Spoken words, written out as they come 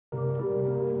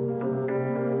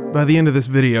By the end of this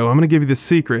video, I'm going to give you the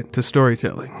secret to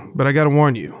storytelling, but I gotta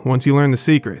warn you, once you learn the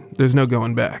secret, there's no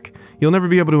going back. You'll never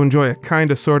be able to enjoy a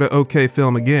kinda sorta okay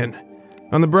film again.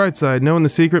 On the bright side, knowing the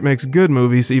secret makes good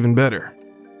movies even better.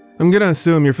 I'm gonna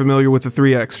assume you're familiar with the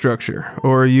 3-act structure,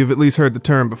 or you've at least heard the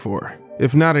term before.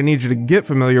 If not, I need you to get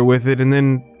familiar with it and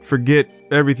then forget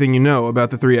everything you know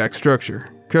about the 3-act structure,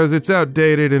 cause it's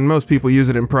outdated and most people use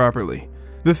it improperly.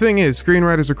 The thing is,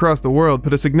 screenwriters across the world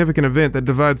put a significant event that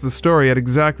divides the story at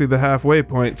exactly the halfway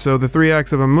point, so the 3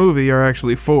 acts of a movie are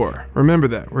actually 4. Remember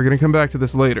that, we're gonna come back to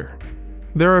this later.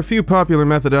 There are a few popular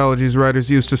methodologies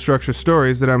writers use to structure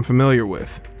stories that I'm familiar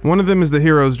with. One of them is the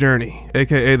hero's journey,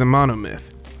 aka the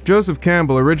monomyth. Joseph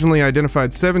Campbell originally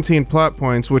identified 17 plot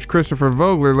points, which Christopher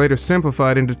Vogler later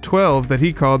simplified into 12 that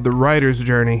he called the writer's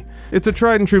journey. It's a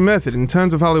tried and true method, and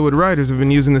tons of Hollywood writers have been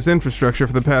using this infrastructure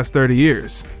for the past 30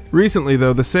 years. Recently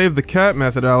though, the Save the Cat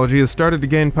methodology has started to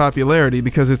gain popularity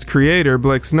because its creator,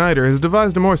 Blake Snyder, has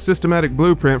devised a more systematic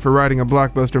blueprint for writing a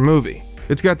blockbuster movie.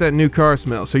 It's got that new car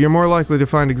smell, so you're more likely to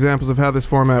find examples of how this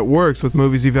format works with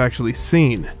movies you've actually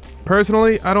seen.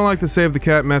 Personally, I don't like the Save the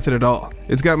Cat method at all.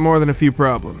 It's got more than a few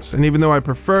problems, and even though I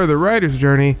prefer the writer's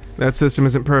journey, that system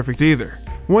isn't perfect either.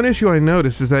 One issue I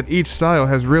noticed is that each style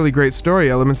has really great story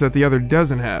elements that the other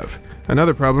doesn't have.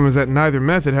 Another problem is that neither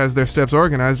method has their steps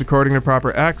organized according to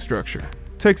proper act structure.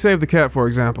 Take Save the Cat for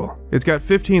example. It's got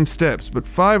 15 steps, but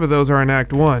 5 of those are in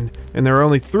Act 1, and there are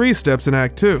only 3 steps in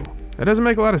Act 2. That doesn't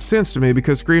make a lot of sense to me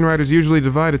because screenwriters usually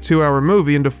divide a 2-hour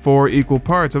movie into 4 equal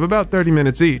parts of about 30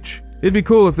 minutes each. It'd be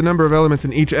cool if the number of elements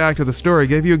in each act of the story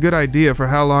gave you a good idea for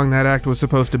how long that act was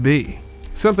supposed to be.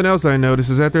 Something else I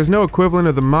noticed is that there's no equivalent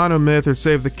of the monomyth or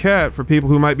Save the Cat for people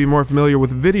who might be more familiar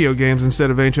with video games instead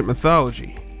of ancient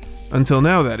mythology. Until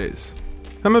now, that is.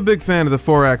 I'm a big fan of the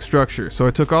 4-act structure, so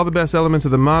I took all the best elements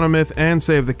of the monomyth and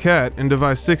Save the Cat and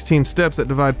devised 16 steps that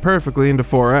divide perfectly into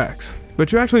 4 acts.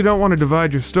 But you actually don't want to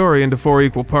divide your story into 4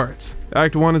 equal parts.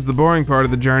 Act 1 is the boring part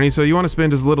of the journey, so you want to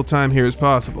spend as little time here as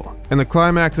possible. And the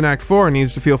climax in Act 4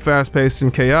 needs to feel fast-paced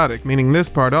and chaotic, meaning this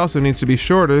part also needs to be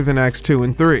shorter than Acts 2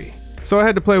 and 3. So I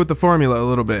had to play with the formula a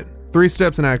little bit. 3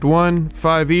 steps in Act 1,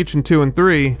 5 each in 2 and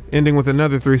 3, ending with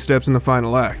another 3 steps in the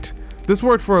final act. This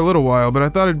worked for a little while, but I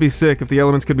thought it'd be sick if the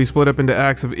elements could be split up into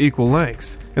acts of equal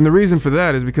lengths. And the reason for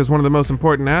that is because one of the most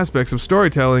important aspects of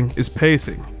storytelling is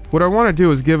pacing. What I want to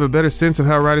do is give a better sense of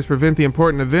how writers prevent the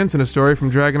important events in a story from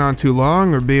dragging on too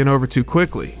long or being over too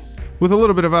quickly. With a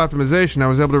little bit of optimization, I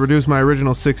was able to reduce my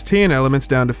original 16 elements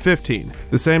down to 15,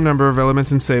 the same number of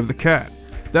elements in Save the Cat.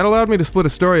 That allowed me to split a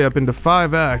story up into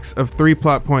 5 acts of 3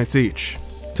 plot points each.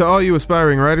 To all you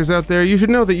aspiring writers out there, you should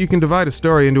know that you can divide a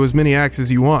story into as many acts as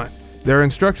you want. There are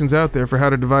instructions out there for how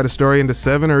to divide a story into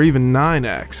 7 or even 9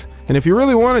 acts. And if you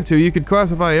really wanted to, you could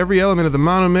classify every element of the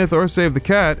monomyth or Save the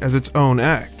Cat as its own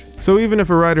act. So even if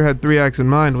a writer had 3 acts in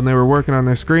mind when they were working on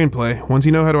their screenplay, once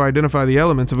you know how to identify the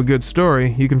elements of a good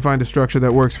story, you can find a structure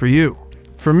that works for you.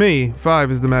 For me, 5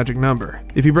 is the magic number.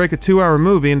 If you break a 2-hour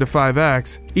movie into 5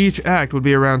 acts, each act would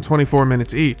be around 24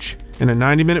 minutes each. In a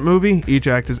 90-minute movie, each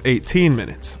act is 18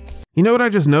 minutes. You know what I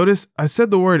just noticed? I said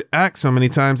the word act so many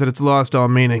times that it's lost all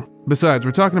meaning. Besides,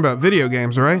 we're talking about video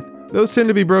games, right? Those tend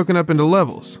to be broken up into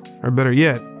levels, or better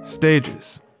yet,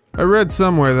 stages. I read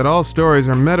somewhere that all stories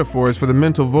are metaphors for the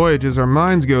mental voyages our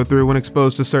minds go through when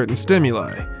exposed to certain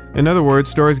stimuli. In other words,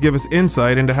 stories give us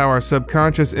insight into how our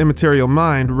subconscious immaterial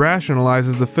mind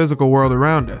rationalizes the physical world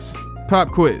around us.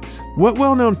 Pop quiz. What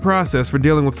well-known process for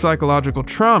dealing with psychological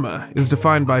trauma is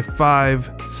defined by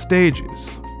 5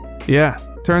 stages? Yeah,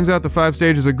 turns out the 5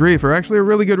 stages of grief are actually a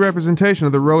really good representation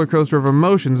of the roller coaster of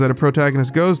emotions that a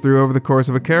protagonist goes through over the course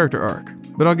of a character arc.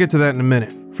 But I'll get to that in a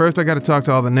minute. First, I gotta talk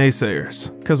to all the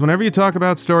naysayers. Cause whenever you talk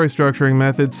about story structuring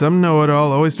methods, some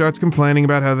know-it-all always starts complaining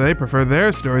about how they prefer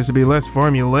their stories to be less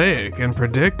formulaic and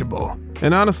predictable.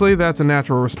 And honestly, that's a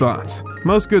natural response.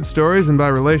 Most good stories, and by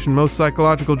relation most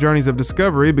psychological journeys of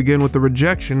discovery, begin with the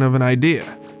rejection of an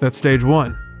idea. That's stage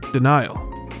 1,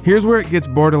 denial. Here's where it gets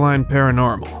borderline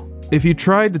paranormal. If you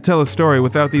tried to tell a story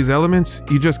without these elements,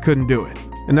 you just couldn't do it.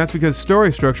 And that's because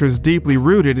story structure is deeply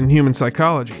rooted in human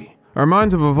psychology. Our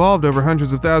minds have evolved over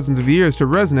hundreds of thousands of years to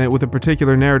resonate with a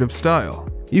particular narrative style.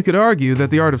 You could argue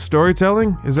that the art of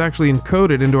storytelling is actually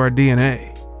encoded into our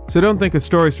DNA. So don't think of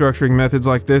story structuring methods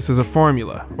like this as a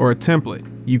formula or a template.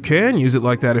 You can use it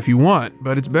like that if you want,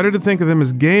 but it's better to think of them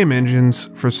as game engines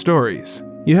for stories.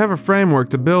 You have a framework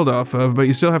to build off of, but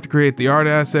you still have to create the art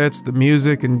assets, the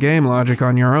music, and game logic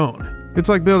on your own. It's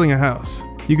like building a house.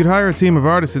 You could hire a team of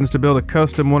artisans to build a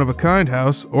custom one-of-a-kind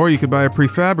house, or you could buy a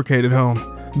prefabricated home.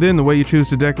 Then the way you choose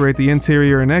to decorate the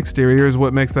interior and exterior is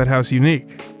what makes that house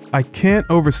unique. I can't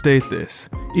overstate this.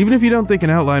 Even if you don't think an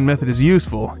outline method is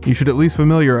useful, you should at least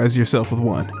familiarize yourself with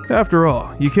one. After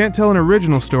all, you can't tell an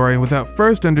original story without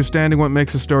first understanding what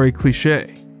makes a story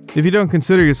cliché. If you don't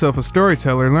consider yourself a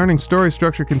storyteller, learning story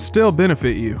structure can still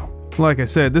benefit you. Like I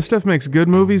said, this stuff makes good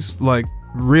movies, like,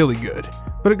 really good.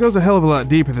 But it goes a hell of a lot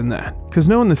deeper than that, because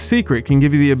knowing the secret can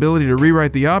give you the ability to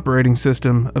rewrite the operating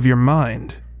system of your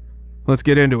mind. Let's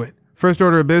get into it. First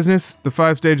order of business, the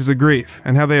 5 stages of grief,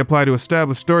 and how they apply to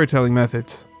established storytelling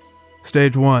methods.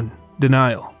 Stage 1.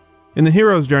 Denial. In the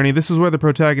hero's journey, this is where the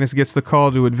protagonist gets the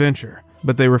call to adventure,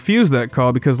 but they refuse that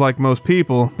call because, like most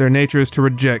people, their nature is to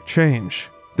reject change.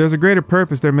 There's a greater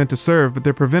purpose they're meant to serve, but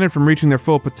they're prevented from reaching their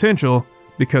full potential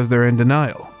because they're in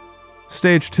denial.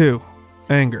 Stage 2.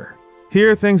 Anger.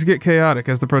 Here, things get chaotic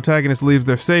as the protagonist leaves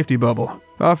their safety bubble.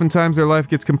 Oftentimes, their life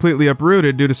gets completely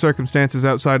uprooted due to circumstances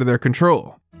outside of their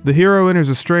control. The hero enters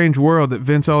a strange world that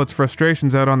vents all its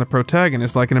frustrations out on the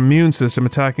protagonist like an immune system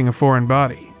attacking a foreign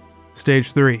body.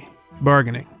 Stage 3.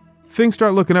 Bargaining. Things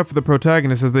start looking up for the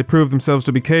protagonist as they prove themselves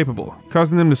to be capable,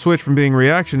 causing them to switch from being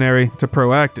reactionary to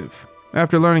proactive.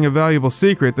 After learning a valuable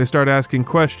secret, they start asking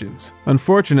questions.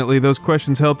 Unfortunately, those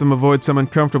questions help them avoid some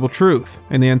uncomfortable truth,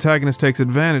 and the antagonist takes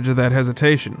advantage of that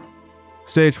hesitation.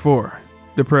 Stage 4.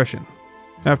 Depression.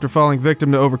 After falling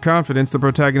victim to overconfidence, the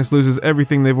protagonist loses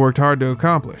everything they've worked hard to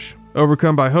accomplish.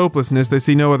 Overcome by hopelessness, they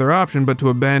see no other option but to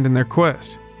abandon their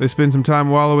quest. They spend some time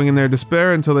wallowing in their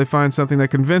despair until they find something that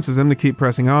convinces them to keep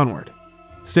pressing onward.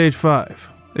 Stage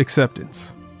 5.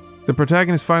 Acceptance. The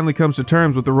protagonist finally comes to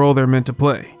terms with the role they're meant to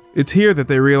play. It's here that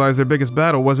they realize their biggest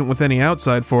battle wasn't with any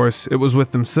outside force, it was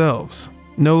with themselves.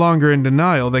 No longer in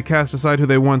denial, they cast aside who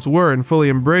they once were and fully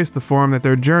embrace the form that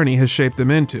their journey has shaped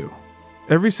them into.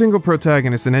 Every single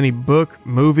protagonist in any book,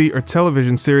 movie, or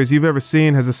television series you've ever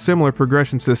seen has a similar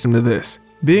progression system to this.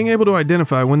 Being able to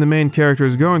identify when the main character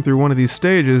is going through one of these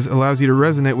stages allows you to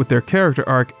resonate with their character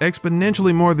arc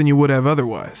exponentially more than you would have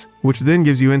otherwise, which then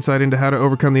gives you insight into how to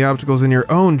overcome the obstacles in your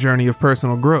own journey of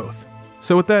personal growth.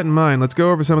 So with that in mind, let's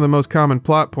go over some of the most common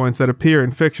plot points that appear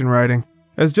in fiction writing.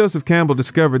 As Joseph Campbell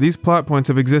discovered, these plot points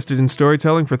have existed in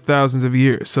storytelling for thousands of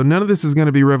years, so none of this is going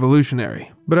to be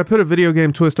revolutionary. But I put a video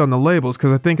game twist on the labels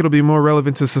because I think it'll be more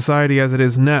relevant to society as it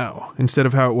is now, instead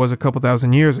of how it was a couple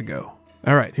thousand years ago.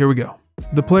 Alright, here we go.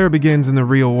 The player begins in the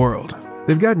real world.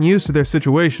 They've gotten used to their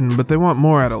situation, but they want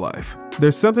more out of life.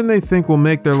 There's something they think will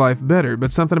make their life better,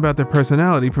 but something about their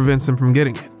personality prevents them from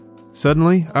getting it.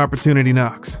 Suddenly, opportunity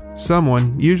knocks.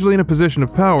 Someone, usually in a position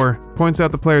of power, points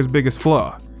out the player's biggest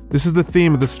flaw. This is the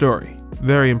theme of the story.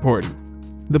 Very important.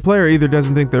 The player either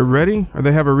doesn't think they're ready, or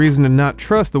they have a reason to not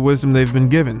trust the wisdom they've been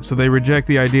given, so they reject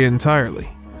the idea entirely.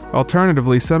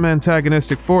 Alternatively, some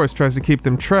antagonistic force tries to keep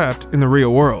them trapped in the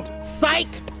real world. Psych!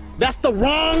 That's the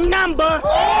wrong number!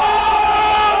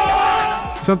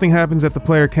 Something happens that the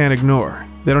player can't ignore.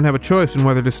 They don't have a choice in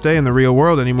whether to stay in the real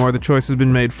world anymore. The choice has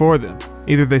been made for them.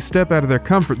 Either they step out of their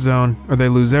comfort zone, or they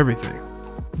lose everything.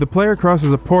 The player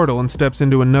crosses a portal and steps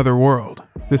into another world.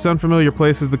 This unfamiliar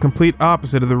place is the complete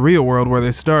opposite of the real world where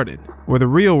they started. Where the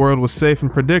real world was safe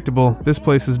and predictable, this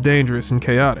place is dangerous and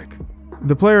chaotic.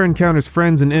 The player encounters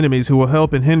friends and enemies who will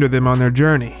help and hinder them on their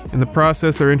journey. In the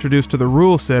process, they're introduced to the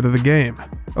rule set of the game.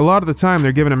 A lot of the time,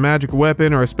 they're given a magic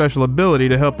weapon or a special ability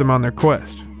to help them on their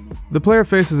quest. The player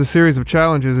faces a series of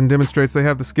challenges and demonstrates they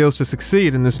have the skills to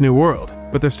succeed in this new world,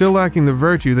 but they're still lacking the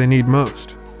virtue they need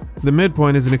most. The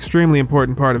midpoint is an extremely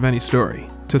important part of any story.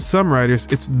 To some writers,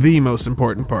 it's the most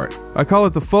important part. I call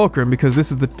it the fulcrum because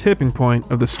this is the tipping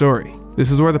point of the story. This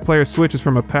is where the player switches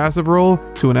from a passive role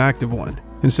to an active one.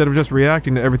 Instead of just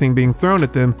reacting to everything being thrown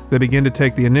at them, they begin to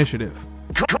take the initiative.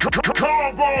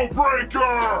 Combo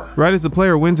breaker! Right as the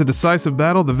player wins a decisive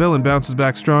battle, the villain bounces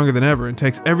back stronger than ever and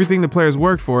takes everything the player's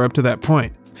worked for up to that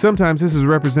point. Sometimes this is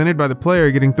represented by the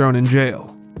player getting thrown in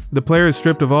jail. The player is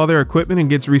stripped of all their equipment and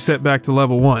gets reset back to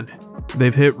level 1.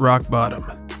 They've hit rock bottom.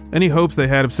 Any hopes they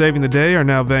had of saving the day are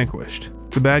now vanquished.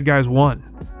 The bad guys won.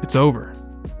 It's over.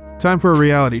 Time for a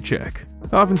reality check.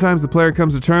 Oftentimes the player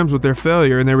comes to terms with their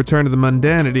failure and they return to the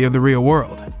mundanity of the real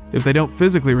world. If they don't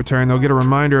physically return, they'll get a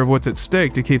reminder of what's at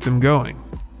stake to keep them going.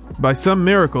 By some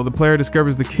miracle, the player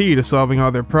discovers the key to solving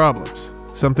all their problems.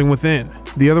 Something within.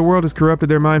 The other world has corrupted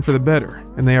their mind for the better,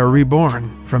 and they are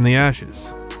reborn from the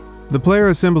ashes. The player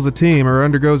assembles a team or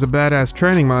undergoes a badass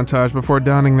training montage before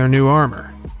donning their new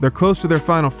armor. They're close to their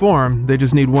final form, they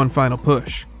just need one final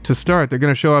push. To start, they're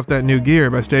going to show off that new gear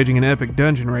by staging an epic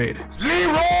dungeon raid.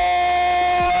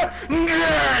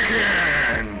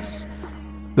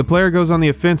 The player goes on the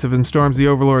offensive and storms the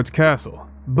Overlord's castle.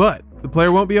 But the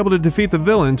player won't be able to defeat the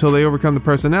villain until they overcome the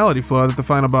personality flaw that the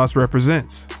final boss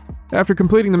represents. After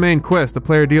completing the main quest, the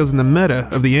player deals in the meta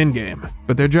of the endgame,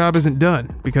 but their job isn't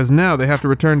done, because now they have to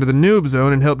return to the noob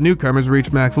zone and help newcomers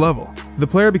reach max level. The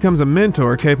player becomes a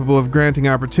mentor capable of granting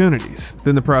opportunities,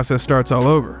 then the process starts all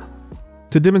over.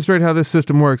 To demonstrate how this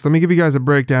system works, let me give you guys a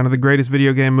breakdown of the greatest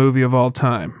video game movie of all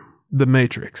time, The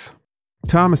Matrix.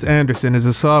 Thomas Anderson is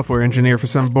a software engineer for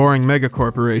some boring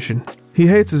megacorporation. He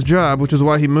hates his job, which is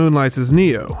why he moonlights as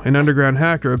Neo, an underground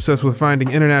hacker obsessed with finding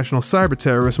international cyber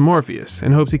terrorist Morpheus,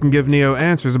 and hopes he can give Neo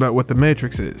answers about what the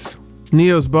Matrix is.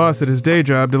 Neo's boss at his day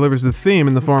job delivers the theme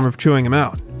in the form of chewing him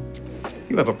out.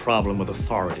 You have a problem with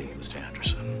authority, Mr.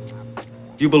 Anderson.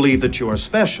 You believe that you are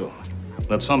special,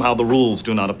 that somehow the rules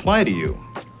do not apply to you.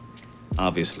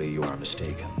 Obviously, you are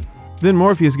mistaken. Then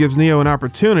Morpheus gives Neo an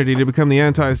opportunity to become the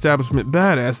anti-establishment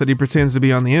badass that he pretends to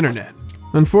be on the internet.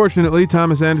 Unfortunately,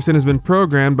 Thomas Anderson has been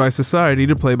programmed by society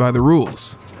to play by the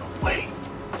rules.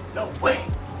 No way,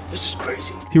 this is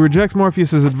crazy. He rejects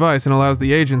Morpheus's advice and allows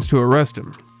the agents to arrest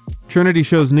him. Trinity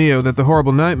shows Neo that the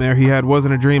horrible nightmare he had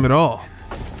wasn't a dream at all.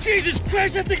 Jesus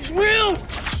Christ, that thing's real!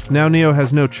 Now Neo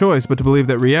has no choice but to believe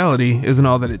that reality isn't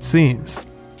all that it seems.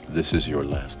 This is your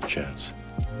last chance.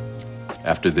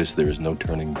 After this, there is no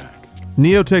turning back.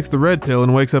 Neo takes the red pill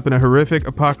and wakes up in a horrific,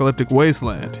 apocalyptic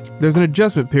wasteland. There's an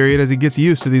adjustment period as he gets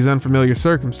used to these unfamiliar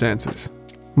circumstances.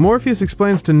 Morpheus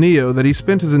explains to Neo that he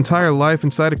spent his entire life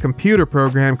inside a computer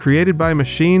program created by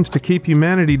machines to keep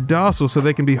humanity docile so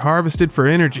they can be harvested for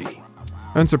energy.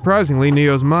 Unsurprisingly,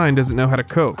 Neo's mind doesn't know how to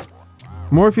cope.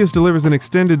 Morpheus delivers an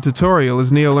extended tutorial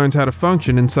as Neo learns how to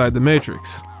function inside the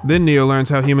Matrix. Then Neo learns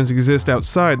how humans exist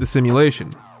outside the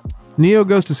simulation. Neo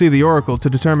goes to see the Oracle to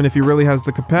determine if he really has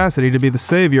the capacity to be the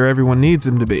savior everyone needs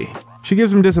him to be. She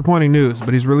gives him disappointing news,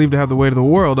 but he's relieved to have the weight of the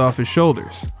world off his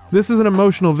shoulders. This is an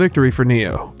emotional victory for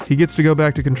Neo. He gets to go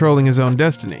back to controlling his own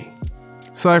destiny.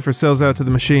 Cypher sells out to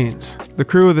the machines. The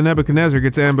crew of the Nebuchadnezzar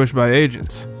gets ambushed by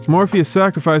agents. Morpheus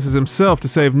sacrifices himself to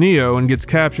save Neo and gets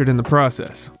captured in the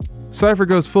process. Cypher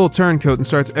goes full turncoat and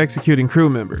starts executing crew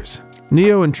members.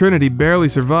 Neo and Trinity barely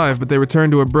survive, but they return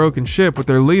to a broken ship with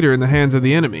their leader in the hands of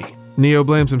the enemy. Neo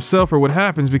blames himself for what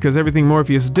happens because everything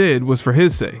Morpheus did was for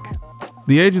his sake.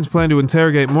 The agents plan to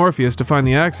interrogate Morpheus to find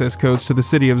the access codes to the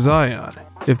city of Zion.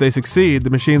 If they succeed, the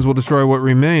machines will destroy what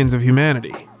remains of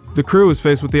humanity. The crew is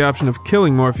faced with the option of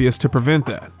killing Morpheus to prevent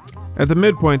that. At the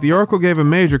midpoint, the Oracle gave a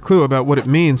major clue about what it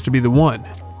means to be the One.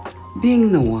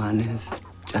 Being the One is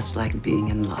just like being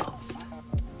in love.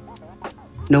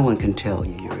 No one can tell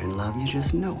you you're in love, you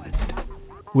just know it.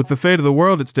 With the fate of the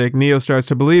world at stake, Neo starts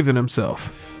to believe in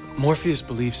himself. Morpheus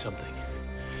believed something,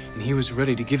 and he was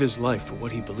ready to give his life for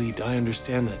what he believed. I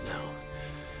understand that now.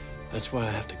 That's why I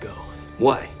have to go.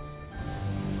 Why?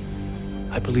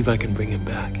 I believe I can bring him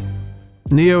back.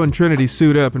 Neo and Trinity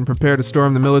suit up and prepare to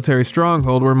storm the military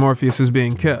stronghold where Morpheus is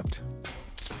being kept.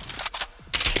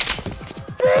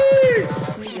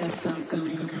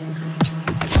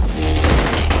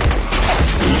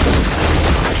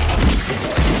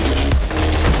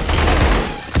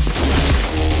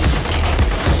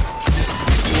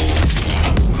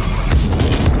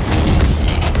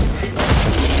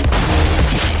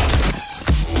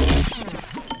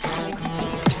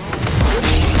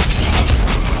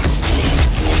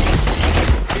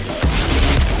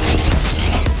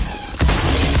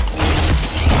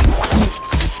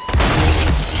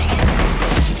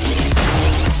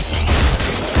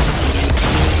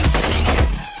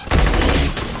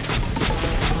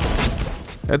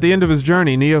 At the end of his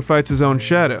journey, Neo fights his own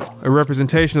shadow, a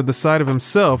representation of the side of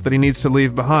himself that he needs to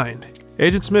leave behind.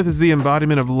 Agent Smith is the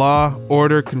embodiment of law,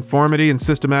 order, conformity, and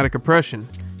systematic oppression.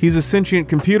 He's a sentient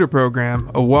computer program,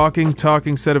 a walking,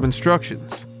 talking set of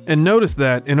instructions. And notice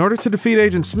that, in order to defeat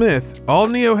Agent Smith, all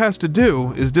Neo has to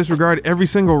do is disregard every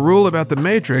single rule about the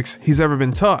Matrix he's ever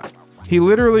been taught. He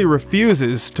literally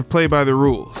refuses to play by the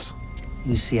rules.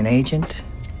 You see an agent,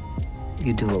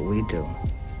 you do what we do.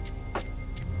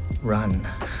 Run.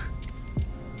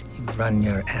 You run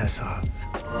your ass off.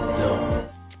 No.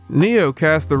 Neo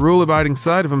casts the rule-abiding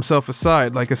side of himself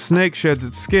aside like a snake sheds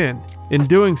its skin. In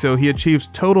doing so, he achieves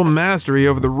total mastery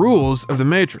over the rules of the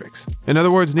Matrix. In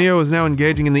other words, Neo is now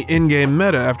engaging in the in-game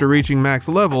meta after reaching max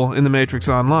level in the Matrix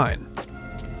Online.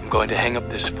 I'm going to hang up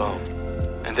this phone,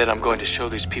 and then I'm going to show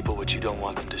these people what you don't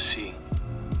want them to see.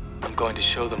 I'm going to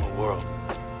show them a world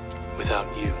without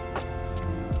you.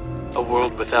 A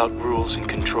world without rules and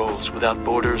controls, without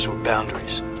borders or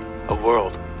boundaries. A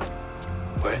world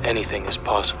where anything is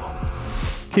possible.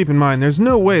 Keep in mind, there's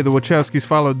no way the Wachowskis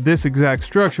followed this exact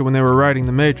structure when they were writing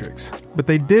The Matrix. But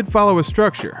they did follow a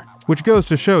structure, which goes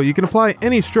to show you can apply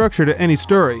any structure to any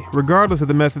story, regardless of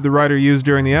the method the writer used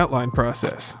during the outline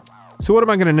process. So what am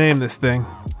I going to name this thing?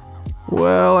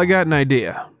 Well, I got an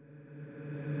idea.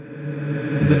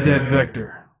 The Dead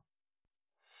Vector.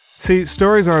 See,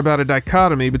 stories are about a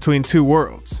dichotomy between two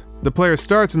worlds. The player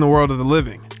starts in the world of the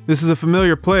living. This is a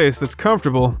familiar place that's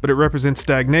comfortable, but it represents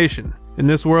stagnation. In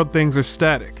this world, things are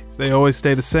static. They always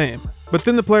stay the same. But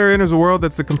then the player enters a world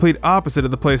that's the complete opposite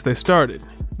of the place they started.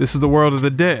 This is the world of the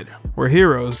dead, where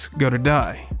heroes go to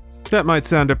die. That might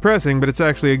sound depressing, but it's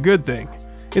actually a good thing.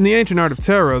 In the ancient art of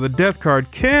tarot, the death card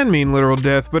can mean literal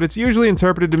death, but it's usually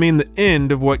interpreted to mean the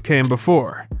end of what came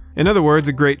before. In other words,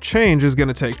 a great change is going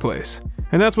to take place.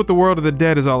 And that's what the world of the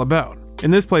dead is all about.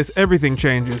 In this place, everything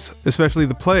changes, especially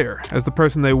the player, as the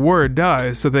person they were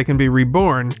dies so they can be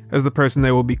reborn as the person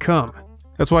they will become.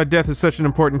 That's why death is such an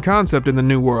important concept in the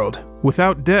New World.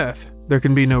 Without death, there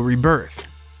can be no rebirth.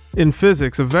 In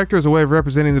physics, a vector is a way of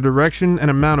representing the direction and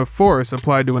amount of force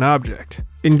applied to an object.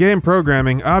 In game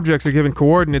programming, objects are given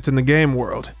coordinates in the game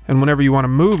world, and whenever you want to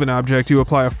move an object, you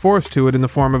apply a force to it in the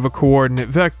form of a coordinate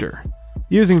vector.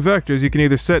 Using vectors, you can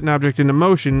either set an object into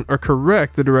motion or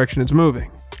correct the direction it's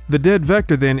moving. The dead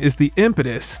vector then is the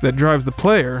impetus that drives the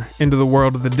player into the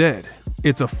world of the dead.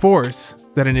 It's a force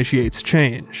that initiates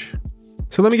change.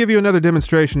 So let me give you another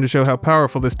demonstration to show how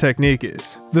powerful this technique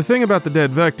is. The thing about the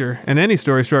dead vector, and any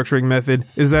story structuring method,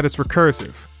 is that it's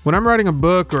recursive. When I'm writing a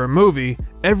book or a movie,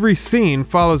 every scene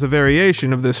follows a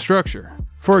variation of this structure.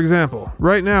 For example,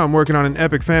 right now I'm working on an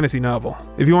epic fantasy novel.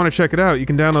 If you want to check it out, you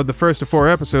can download the first of 4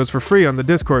 episodes for free on the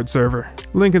Discord server.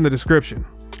 Link in the description.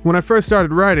 When I first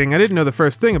started writing, I didn't know the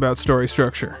first thing about story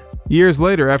structure. Years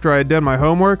later, after I had done my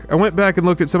homework, I went back and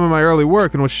looked at some of my early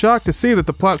work and was shocked to see that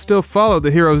the plot still followed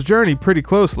the hero's journey pretty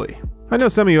closely. I know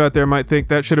some of you out there might think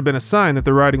that should have been a sign that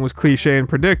the writing was cliché and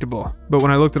predictable, but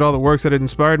when I looked at all the works that had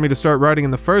inspired me to start writing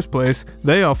in the first place,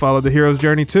 they all followed the hero's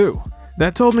journey too.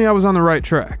 That told me I was on the right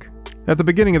track. At the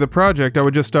beginning of the project, I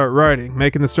would just start writing,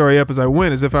 making the story up as I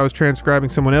went as if I was transcribing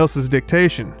someone else's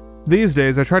dictation. These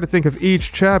days, I try to think of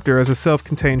each chapter as a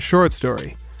self-contained short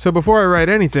story. So before I write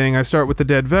anything, I start with the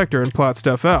dead vector and plot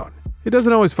stuff out. It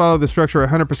doesn't always follow the structure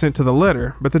 100% to the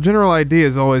letter, but the general idea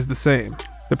is always the same.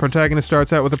 The protagonist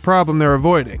starts out with a problem they're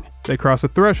avoiding. They cross a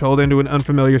threshold into an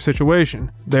unfamiliar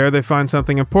situation. There they find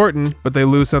something important, but they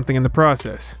lose something in the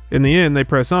process. In the end, they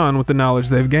press on with the knowledge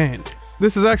they've gained.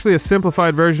 This is actually a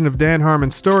simplified version of Dan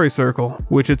Harmon's story circle,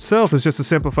 which itself is just a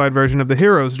simplified version of the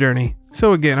hero's journey.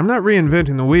 So again, I'm not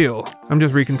reinventing the wheel, I'm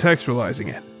just recontextualizing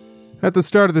it. At the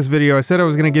start of this video, I said I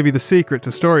was going to give you the secret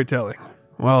to storytelling.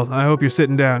 Well, I hope you're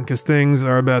sitting down, because things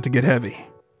are about to get heavy.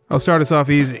 I'll start us off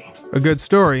easy. A good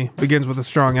story begins with a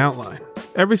strong outline.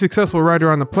 Every successful writer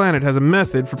on the planet has a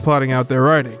method for plotting out their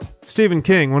writing. Stephen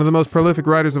King, one of the most prolific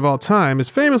writers of all time, has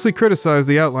famously criticized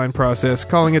the outline process,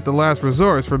 calling it the last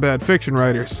resort for bad fiction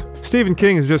writers. Stephen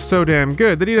King is just so damn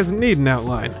good that he doesn't need an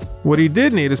outline. What he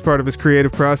did need as part of his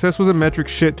creative process was a metric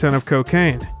shit ton of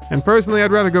cocaine. And personally,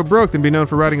 I'd rather go broke than be known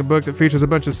for writing a book that features a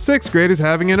bunch of 6th graders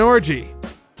having an orgy.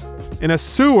 In a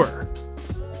sewer.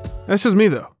 That's just me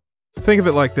though. Think of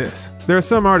it like this. There are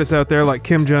some artists out there like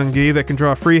Kim Jung-gi that can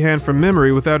draw freehand from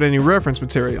memory without any reference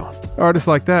material. Artists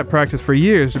like that practice for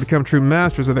years to become true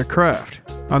masters of their craft.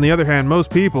 On the other hand,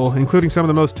 most people, including some of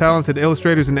the most talented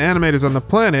illustrators and animators on the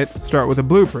planet, start with a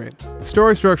blueprint.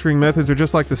 Story structuring methods are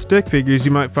just like the stick figures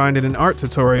you might find in an art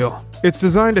tutorial. It's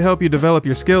designed to help you develop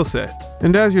your skill set.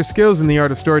 And as your skills in the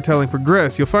art of storytelling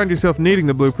progress, you'll find yourself needing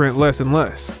the blueprint less and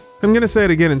less. I'm gonna say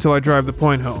it again until I drive the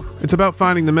point home. It's about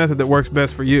finding the method that works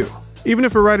best for you. Even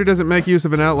if a writer doesn't make use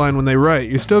of an outline when they write,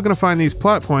 you're still gonna find these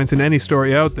plot points in any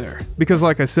story out there. Because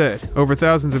like I said, over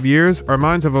thousands of years, our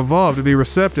minds have evolved to be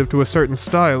receptive to a certain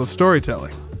style of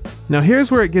storytelling. Now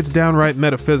here's where it gets downright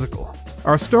metaphysical.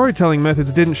 Our storytelling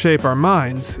methods didn't shape our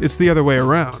minds, it's the other way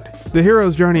around. The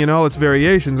hero's journey and all its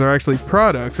variations are actually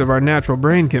products of our natural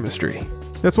brain chemistry.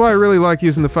 That's why I really like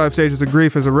using the 5 stages of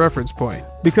grief as a reference point,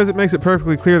 because it makes it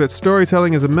perfectly clear that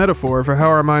storytelling is a metaphor for how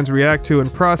our minds react to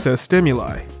and process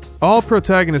stimuli. All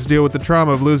protagonists deal with the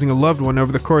trauma of losing a loved one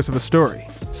over the course of a story.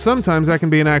 Sometimes that can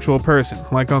be an actual person,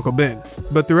 like Uncle Ben.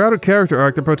 But throughout a character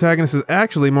arc, the protagonist is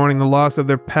actually mourning the loss of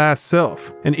their past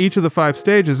self, and each of the 5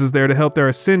 stages is there to help their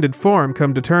ascended form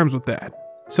come to terms with that.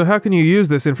 So how can you use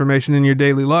this information in your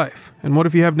daily life? And what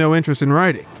if you have no interest in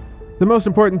writing? The most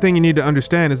important thing you need to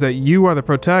understand is that you are the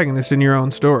protagonist in your own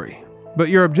story. But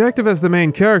your objective as the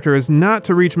main character is not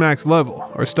to reach max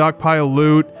level, or stockpile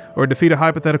loot, or defeat a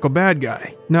hypothetical bad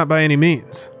guy. Not by any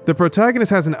means. The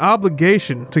protagonist has an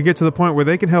obligation to get to the point where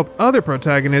they can help other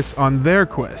protagonists on their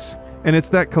quests, and it's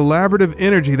that collaborative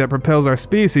energy that propels our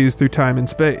species through time and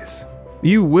space.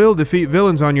 You will defeat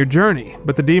villains on your journey,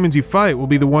 but the demons you fight will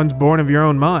be the ones born of your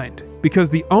own mind. because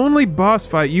the only boss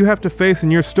fight you have to face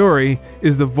in your story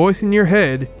is the voice in your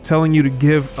head telling you to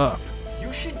give up.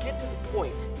 You should get to the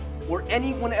point where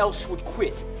anyone else would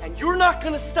quit, and you're not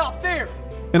gonna stop there.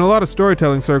 In a lot of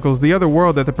storytelling circles, the other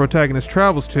world that the protagonist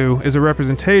travels to is a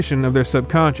representation of their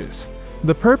subconscious.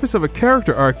 The purpose of a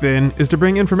character arc, then, is to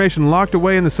bring information locked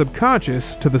away in the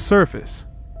subconscious to the surface.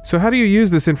 So how do you use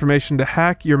this information to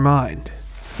hack your mind?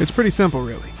 It's pretty simple,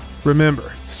 really.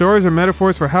 Remember, stories are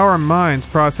metaphors for how our minds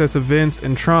process events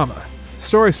and trauma.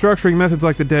 Story structuring methods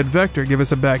like the dead vector give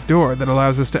us a backdoor that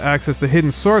allows us to access the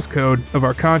hidden source code of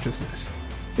our consciousness.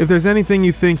 If there's anything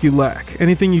you think you lack,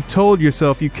 anything you told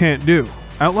yourself you can't do,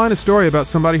 outline a story about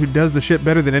somebody who does the shit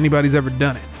better than anybody's ever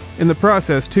done it. In the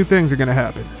process, two things are going to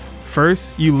happen.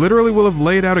 First, you literally will have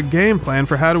laid out a game plan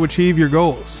for how to achieve your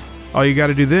goals. All you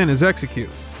gotta do then is execute.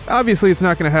 Obviously, it's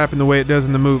not going to happen the way it does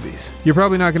in the movies. You're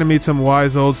probably not going to meet some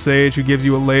wise old sage who gives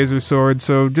you a laser sword,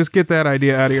 so just get that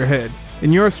idea out of your head.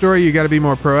 In your story, you gotta be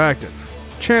more proactive.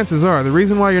 Chances are, the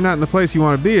reason why you're not in the place you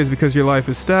want to be is because your life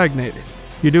is stagnated.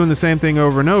 You're doing the same thing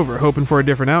over and over, hoping for a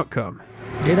different outcome.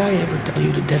 Did I ever tell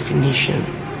you the definition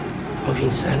of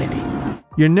insanity?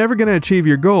 You're never going to achieve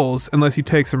your goals unless you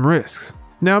take some risks.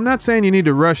 Now, I'm not saying you need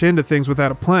to rush into things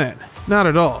without a plan. Not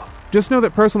at all. Just know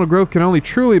that personal growth can only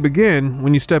truly begin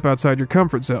when you step outside your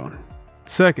comfort zone.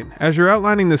 Second, as you're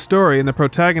outlining the story and the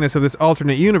protagonist of this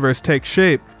alternate universe takes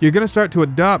shape, you're going to start to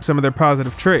adopt some of their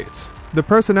positive traits. The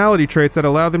personality traits that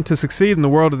allow them to succeed in the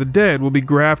world of the dead will be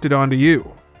grafted onto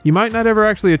you. You might not ever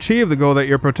actually achieve the goal that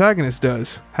your protagonist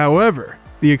does. However,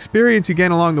 the experience you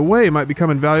gain along the way might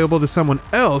become invaluable to someone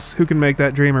else who can make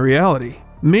that dream a reality.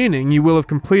 Meaning you will have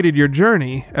completed your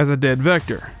journey as a dead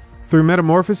vector. Through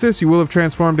metamorphosis, you will have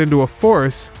transformed into a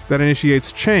force that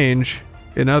initiates change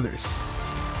in others.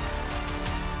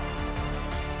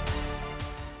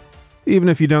 Even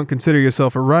if you don't consider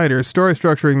yourself a writer, story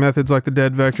structuring methods like the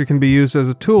dead vector can be used as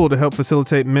a tool to help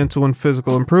facilitate mental and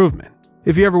physical improvement.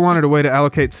 If you ever wanted a way to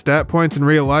allocate stat points in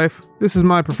real life, this is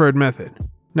my preferred method.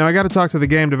 Now I gotta talk to the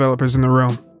game developers in the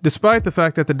room. Despite the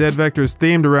fact that the dead vector is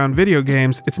themed around video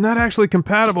games, it's not actually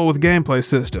compatible with gameplay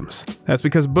systems. That's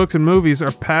because books and movies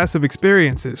are passive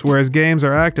experiences, whereas games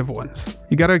are active ones.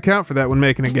 You gotta account for that when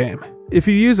making a game. If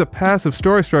you use a passive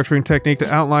story structuring technique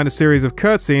to outline a series of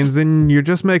cutscenes, then you're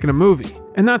just making a movie.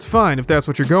 And that's fine if that's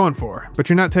what you're going for, but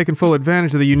you're not taking full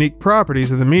advantage of the unique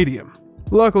properties of the medium.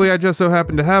 Luckily, I just so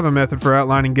happen to have a method for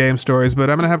outlining game stories, but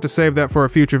I'm gonna have to save that for a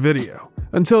future video.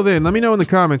 Until then, let me know in the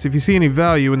comments if you see any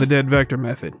value in the dead vector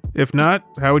method. If not,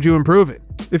 how would you improve it?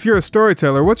 If you're a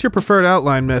storyteller, what's your preferred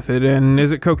outline method, and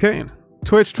is it cocaine?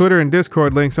 Twitch, Twitter, and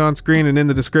Discord links on screen and in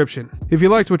the description. If you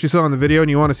liked what you saw in the video and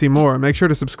you want to see more, make sure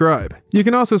to subscribe. You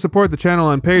can also support the channel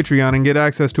on Patreon and get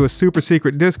access to a super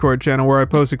secret Discord channel where I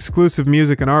post exclusive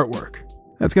music and artwork.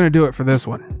 That's gonna do it for this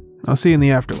one. I'll see you in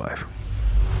the afterlife.